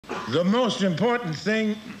The most important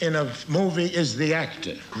thing in a movie is the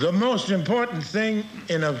actor. The most important thing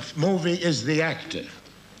in a movie is the actor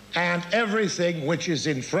and everything which is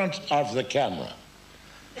in front of the camera.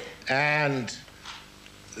 And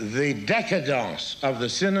the decadence of the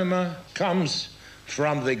cinema comes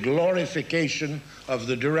from the glorification of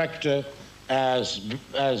the director as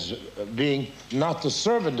being not the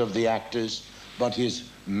servant of the actors, but his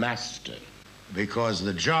master. Because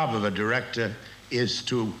the job of a director is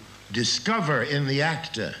to discover in the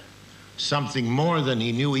actor something more than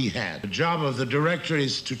he knew he had. The job of the director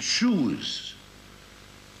is to choose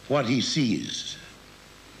what he sees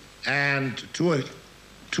and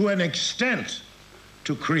to an extent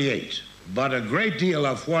to create. But a great deal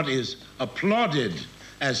of what is applauded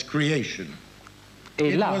as creation,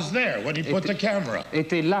 it was there when he put the camera.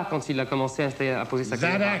 Était là quand il a commencé à poser sa caméra.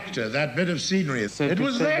 That actor, that bit of scenery, it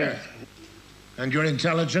was there. And you're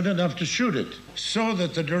intelligent enough to shoot it. So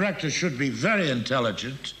that the director should be very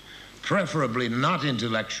intelligent, preferably not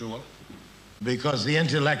intellectual, because the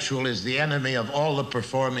intellectual is the enemy of all the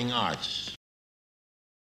performing arts.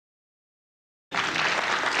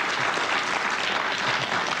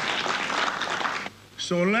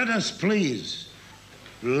 So let us please,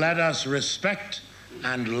 let us respect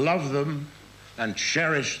and love them and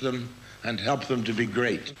cherish them and help them to be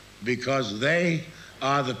great, because they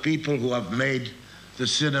are the people who have made the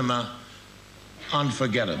cinema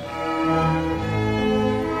unforgettable.